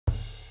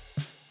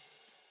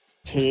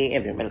Hey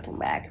everyone, welcome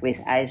back. With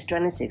iOS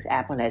 26,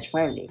 Apple has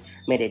finally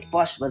made it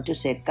possible to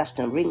set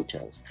custom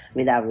ringtones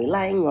without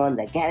relying on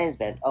the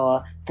GarageBand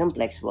or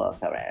complex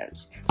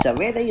workarounds. So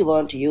whether you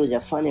want to use a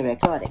funny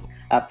recording,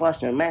 a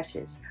personal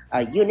message,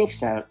 a unique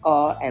sound,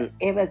 or an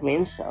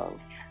evergreen song,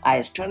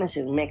 iOS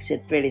 26 makes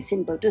it pretty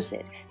simple to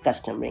set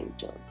custom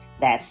ringtone.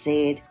 That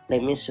said,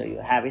 let me show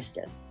you how it's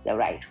done the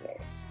right way.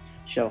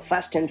 So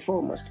first and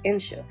foremost,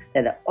 ensure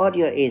that the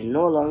audio is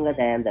no longer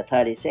than the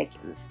 30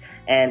 seconds,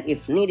 and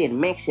if needed,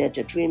 make sure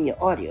to trim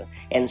your audio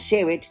and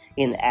save it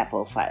in the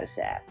Apple Files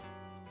app.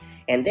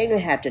 And then you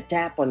have to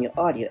tap on your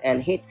audio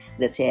and hit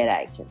the share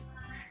icon.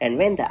 And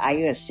when the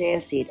iOS share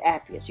sheet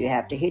appears, you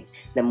have to hit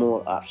the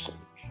more option.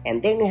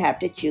 And then you have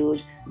to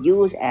choose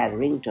use as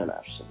ringtone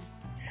option.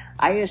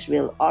 iOS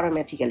will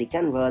automatically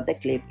convert the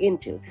clip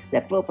into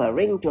the proper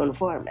ringtone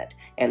format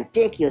and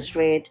take you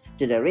straight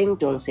to the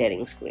ringtone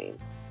settings screen.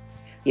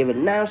 You will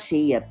now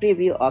see a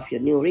preview of your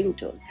new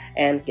ringtone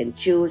and can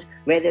choose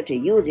whether to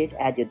use it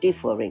as your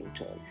default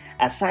ringtone,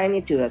 assign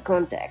it to a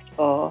contact,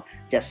 or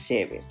just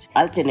save it.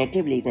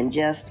 Alternatively, you can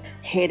just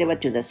head over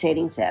to the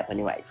Settings app on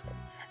your iPhone.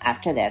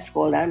 After that,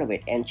 scroll down a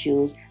bit and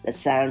choose the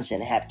Sounds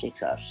and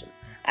Haptics option.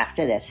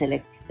 After that,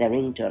 select the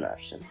ringtone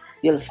option.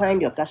 You'll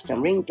find your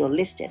custom ringtone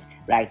listed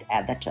right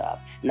at the top.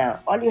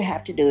 Now, all you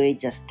have to do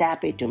is just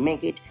tap it to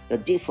make it your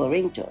default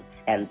ringtone,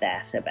 and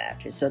that's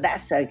about it. So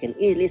that's how you can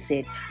easily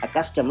set a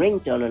custom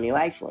ringtone on your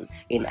iPhone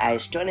in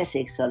iOS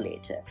 26 or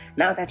later.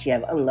 Now that you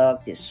have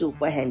unlocked this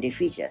super handy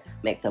feature,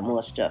 make the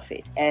most of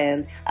it,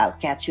 and I'll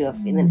catch you up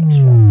in the next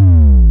one.